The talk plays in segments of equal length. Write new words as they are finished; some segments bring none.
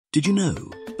Did you know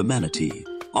the manatee,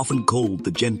 often called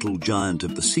the gentle giant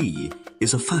of the sea,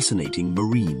 is a fascinating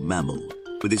marine mammal?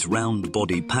 With its round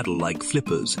body, paddle-like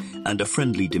flippers, and a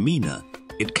friendly demeanor,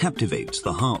 it captivates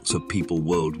the hearts of people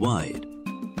worldwide.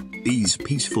 These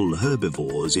peaceful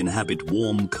herbivores inhabit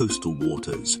warm coastal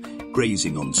waters,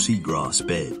 grazing on seagrass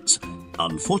beds.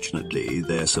 Unfortunately,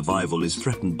 their survival is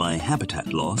threatened by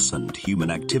habitat loss and human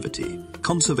activity.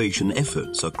 Conservation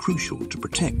efforts are crucial to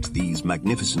protect these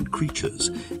magnificent creatures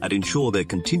and ensure their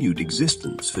continued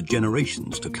existence for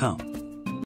generations to come.